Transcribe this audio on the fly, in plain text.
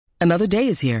Another day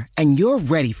is here, and you're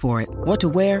ready for it. What to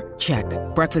wear? Check.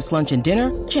 Breakfast, lunch, and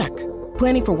dinner? Check.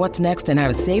 Planning for what's next and how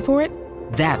to save for it?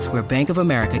 That's where Bank of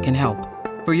America can help.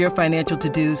 For your financial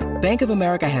to-dos, Bank of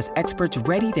America has experts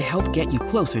ready to help get you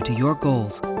closer to your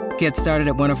goals. Get started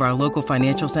at one of our local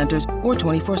financial centers or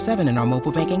 24/7 in our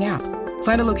mobile banking app.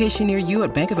 Find a location near you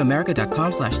at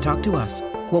bankofamerica.com/talktous.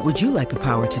 What would you like the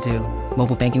power to do?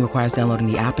 Mobile banking requires downloading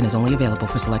the app and is only available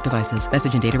for select devices.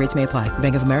 Message and data rates may apply.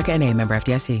 Bank of America N.A., member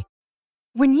FDIC.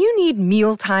 When you need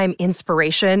mealtime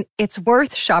inspiration, it's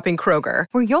worth shopping Kroger,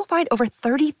 where you'll find over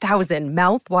 30,000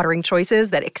 mouth-watering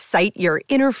choices that excite your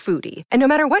inner foodie. And no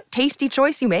matter what tasty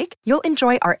choice you make, you'll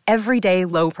enjoy our everyday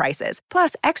low prices,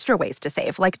 plus extra ways to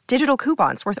save, like digital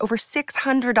coupons worth over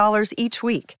 $600 each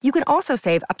week. You can also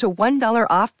save up to $1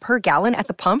 off per gallon at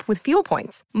the pump with fuel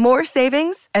points. More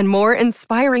savings and more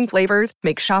inspiring flavors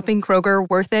make shopping Kroger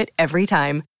worth it every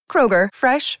time. Kroger,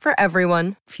 fresh for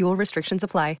everyone. Fuel restrictions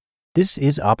apply. This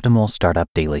is Optimal Startup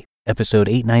Daily, episode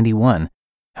 891,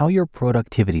 How Your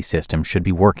Productivity System Should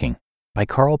Be Working, by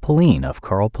Carl Pullein of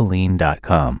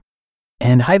carlpullein.com.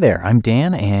 And hi there, I'm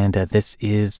Dan, and this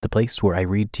is the place where I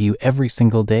read to you every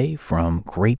single day from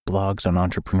great blogs on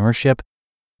entrepreneurship.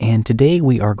 And today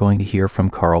we are going to hear from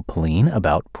Carl Pullein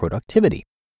about productivity.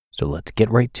 So let's get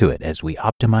right to it as we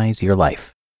optimize your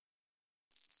life.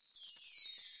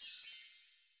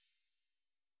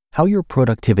 How Your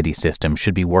Productivity System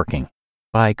Should Be Working,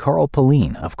 by Carl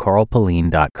Pullein of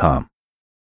carlpullein.com.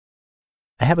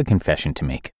 I have a confession to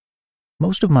make.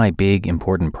 Most of my big,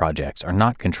 important projects are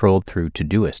not controlled through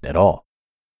Todoist at all.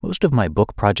 Most of my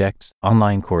book projects,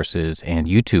 online courses, and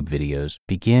YouTube videos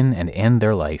begin and end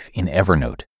their life in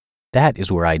Evernote. That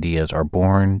is where ideas are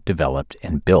born, developed,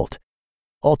 and built.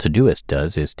 All Todoist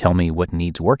does is tell me what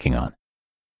needs working on.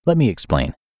 Let me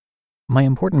explain. My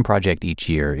important project each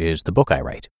year is the book I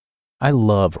write. I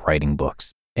love writing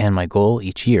books, and my goal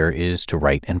each year is to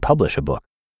write and publish a book.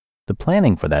 The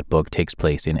planning for that book takes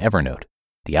place in Evernote.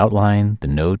 The outline, the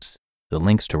notes, the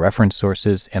links to reference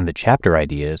sources, and the chapter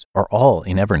ideas are all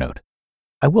in Evernote.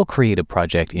 I will create a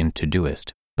project in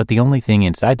Todoist, but the only thing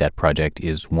inside that project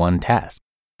is one task: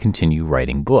 continue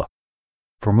writing book.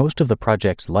 For most of the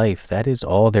project's life, that is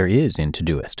all there is in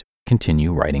Todoist: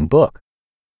 continue writing book.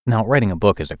 Now, writing a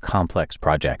book is a complex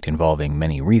project involving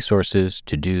many resources,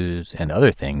 to-dos, and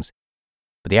other things,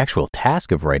 but the actual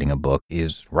task of writing a book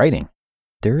is writing.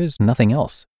 There is nothing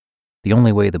else. The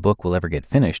only way the book will ever get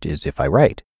finished is if I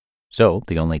write. So,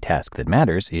 the only task that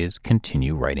matters is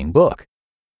continue writing book.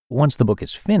 Once the book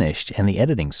is finished and the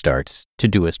editing starts,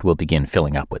 Todoist will begin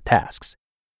filling up with tasks.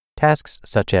 Tasks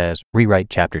such as rewrite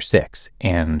chapter 6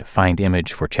 and find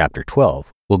image for chapter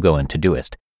 12 will go in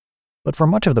Todoist. But for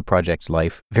much of the project's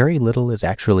life, very little is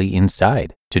actually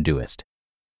inside Todoist.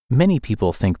 Many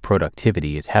people think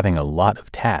productivity is having a lot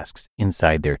of tasks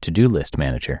inside their to-do list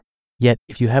manager. Yet,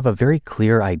 if you have a very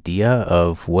clear idea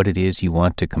of what it is you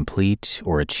want to complete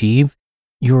or achieve,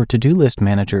 your to-do list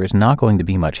manager is not going to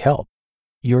be much help.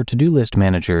 Your to-do list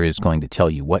manager is going to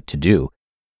tell you what to do,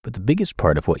 but the biggest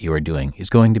part of what you are doing is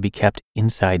going to be kept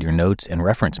inside your notes and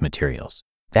reference materials.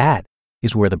 That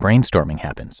is where the brainstorming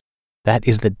happens. That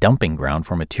is the dumping ground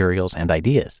for materials and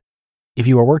ideas. If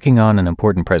you are working on an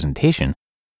important presentation,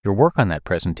 your work on that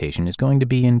presentation is going to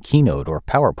be in Keynote or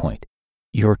PowerPoint.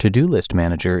 Your to-do list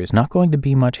manager is not going to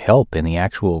be much help in the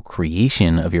actual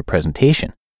creation of your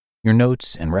presentation. Your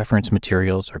notes and reference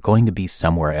materials are going to be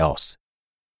somewhere else.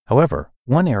 However,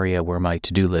 one area where my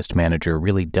to-do list manager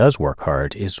really does work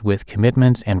hard is with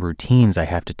commitments and routines I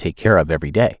have to take care of every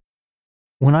day.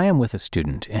 When I am with a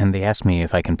student and they ask me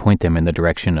if I can point them in the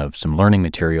direction of some learning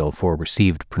material for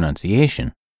received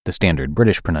pronunciation, the standard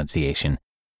British pronunciation,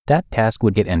 that task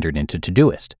would get entered into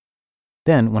Todoist.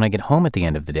 Then, when I get home at the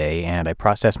end of the day and I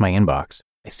process my inbox,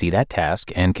 I see that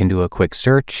task and can do a quick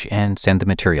search and send the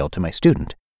material to my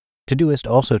student. Todoist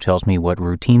also tells me what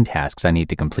routine tasks I need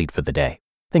to complete for the day.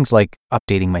 Things like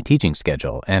updating my teaching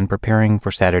schedule and preparing for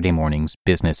Saturday morning's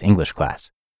business English class.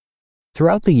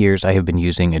 Throughout the years I have been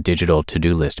using a digital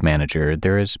to-do list manager,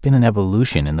 there has been an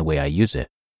evolution in the way I use it.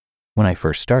 When I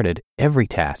first started, every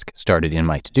task started in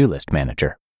my to-do list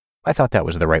manager. I thought that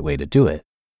was the right way to do it.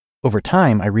 Over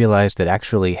time, I realized that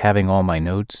actually having all my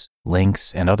notes,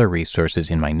 links, and other resources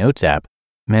in my Notes app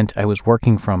meant I was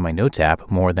working from my Notes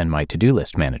app more than my to-do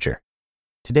list manager.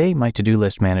 Today, my to-do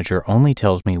list manager only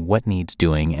tells me what needs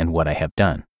doing and what I have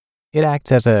done. It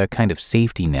acts as a kind of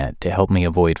safety net to help me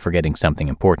avoid forgetting something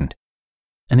important.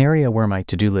 An area where my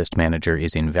to-do list manager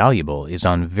is invaluable is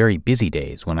on very busy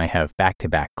days when I have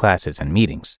back-to-back classes and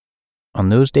meetings. On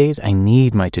those days, I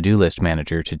need my to-do list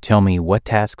manager to tell me what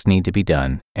tasks need to be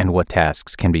done and what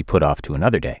tasks can be put off to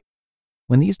another day.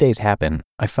 When these days happen,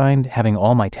 I find having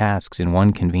all my tasks in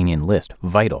one convenient list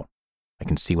vital. I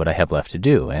can see what I have left to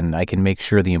do, and I can make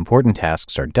sure the important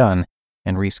tasks are done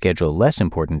and reschedule less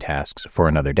important tasks for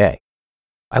another day.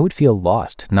 I would feel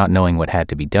lost not knowing what had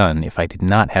to be done if I did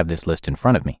not have this list in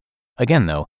front of me. Again,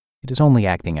 though, it is only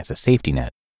acting as a safety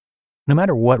net. No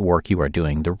matter what work you are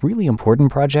doing, the really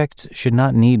important projects should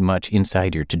not need much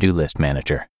inside your to-do list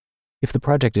manager. If the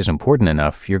project is important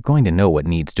enough, you're going to know what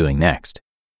needs doing next.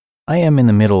 I am in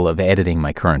the middle of editing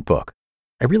my current book.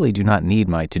 I really do not need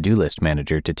my to-do list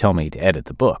manager to tell me to edit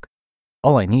the book.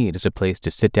 All I need is a place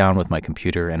to sit down with my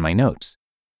computer and my notes.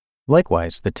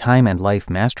 Likewise, the Time and Life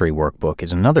Mastery Workbook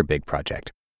is another big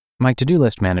project. My to-do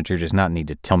list manager does not need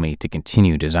to tell me to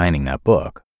continue designing that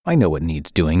book. I know what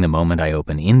needs doing the moment I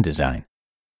open InDesign.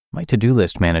 My to-do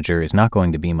list manager is not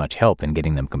going to be much help in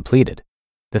getting them completed.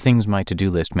 The things my to-do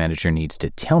list manager needs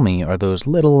to tell me are those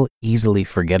little, easily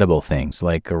forgettable things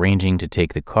like arranging to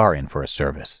take the car in for a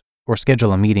service, or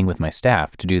schedule a meeting with my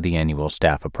staff to do the annual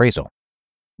staff appraisal.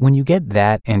 When you get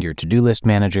that and your to-do list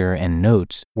manager and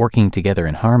notes working together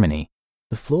in harmony,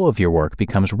 the flow of your work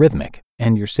becomes rhythmic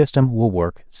and your system will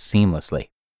work seamlessly.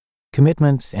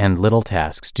 Commitments and little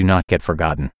tasks do not get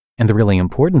forgotten, and the really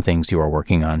important things you are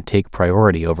working on take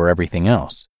priority over everything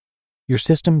else. Your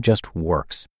system just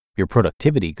works, your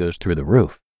productivity goes through the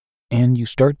roof, and you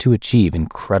start to achieve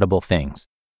incredible things.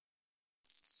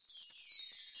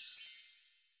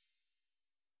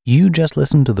 You just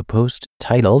listened to the post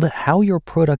titled How Your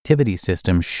Productivity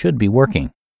System Should Be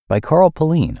Working by Carl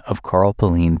Pullein of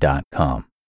carlpullein.com.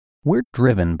 We're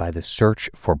driven by the search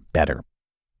for better.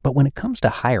 But when it comes to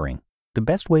hiring, the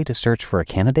best way to search for a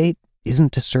candidate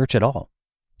isn't to search at all.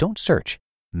 Don't search,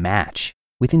 match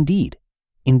with Indeed.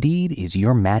 Indeed is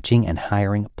your matching and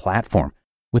hiring platform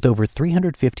with over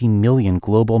 350 million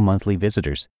global monthly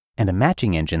visitors and a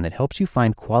matching engine that helps you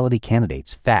find quality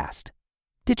candidates fast.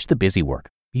 Ditch the busy work.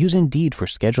 Use Indeed for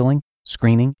scheduling,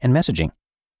 screening, and messaging.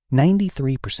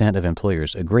 93% of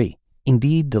employers agree.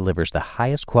 Indeed delivers the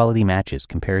highest quality matches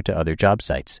compared to other job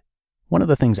sites. One of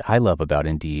the things I love about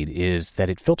Indeed is that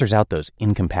it filters out those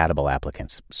incompatible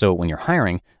applicants. So when you're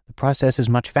hiring, the process is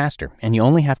much faster, and you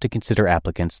only have to consider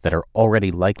applicants that are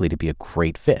already likely to be a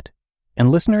great fit.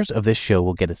 And listeners of this show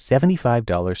will get a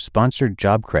 $75 sponsored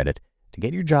job credit to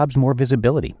get your jobs more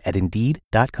visibility at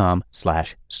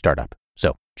Indeed.com/startup.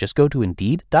 So just go to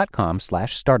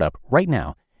Indeed.com/startup right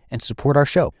now and support our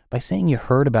show by saying you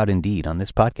heard about Indeed on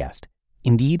this podcast.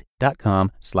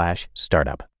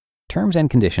 Indeed.com/startup. Terms and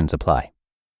conditions apply.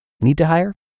 Need to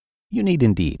hire? You need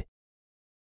Indeed.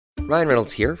 Ryan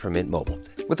Reynolds here from Mint Mobile.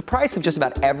 With the price of just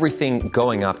about everything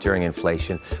going up during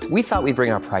inflation, we thought we'd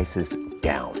bring our prices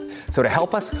down. So to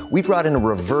help us, we brought in a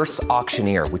reverse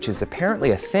auctioneer, which is apparently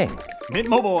a thing. Mint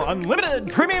Mobile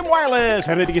Unlimited Premium Wireless.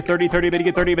 How to get 30, 30, bit to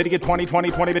get 30, bit to get 20,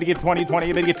 20, 20, bit to get 20,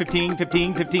 20, bit to get 15,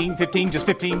 15, 15, 15, just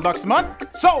 $15 a month?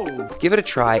 Sold! Give it a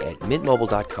try at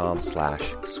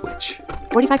mintmobile.com/switch.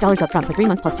 $45 up front for 3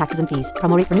 months plus taxes and fees.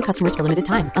 Promo rate for new customers for limited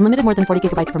time. Unlimited more than 40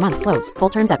 gigabytes per month. Slows full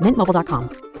terms at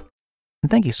mintmobile.com. And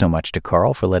thank you so much to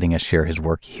Carl for letting us share his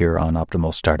work here on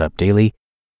Optimal Startup Daily.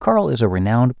 Carl is a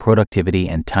renowned productivity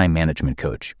and time management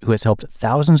coach who has helped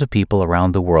thousands of people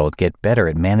around the world get better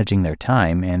at managing their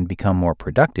time and become more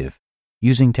productive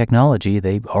using technology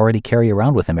they already carry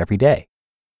around with them every day.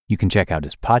 You can check out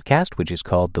his podcast, which is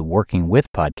called the Working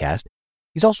With Podcast.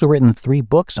 He's also written 3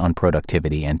 books on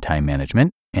productivity and time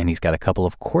management, and he's got a couple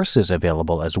of courses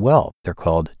available as well. They're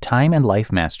called Time and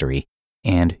Life Mastery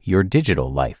and Your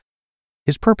Digital Life.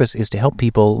 His purpose is to help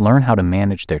people learn how to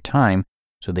manage their time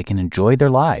so they can enjoy their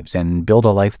lives and build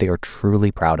a life they are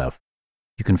truly proud of.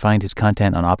 You can find his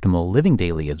content on Optimal Living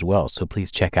Daily as well, so please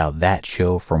check out that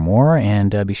show for more,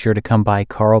 and be sure to come by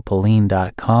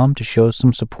carlpullein.com to show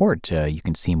some support. You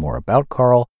can see more about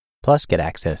Carl, plus get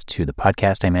access to the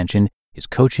podcast I mentioned, his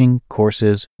coaching,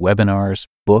 courses, webinars,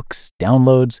 books,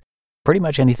 downloads, pretty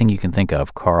much anything you can think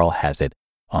of. Carl has it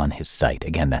on his site.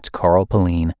 Again, that's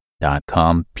carlpullein.com,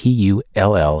 Pullein.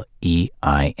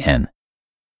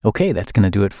 Okay, that's going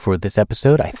to do it for this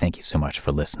episode. I thank you so much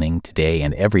for listening today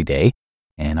and every day,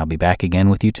 and I'll be back again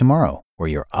with you tomorrow, where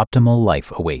your optimal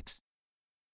life awaits.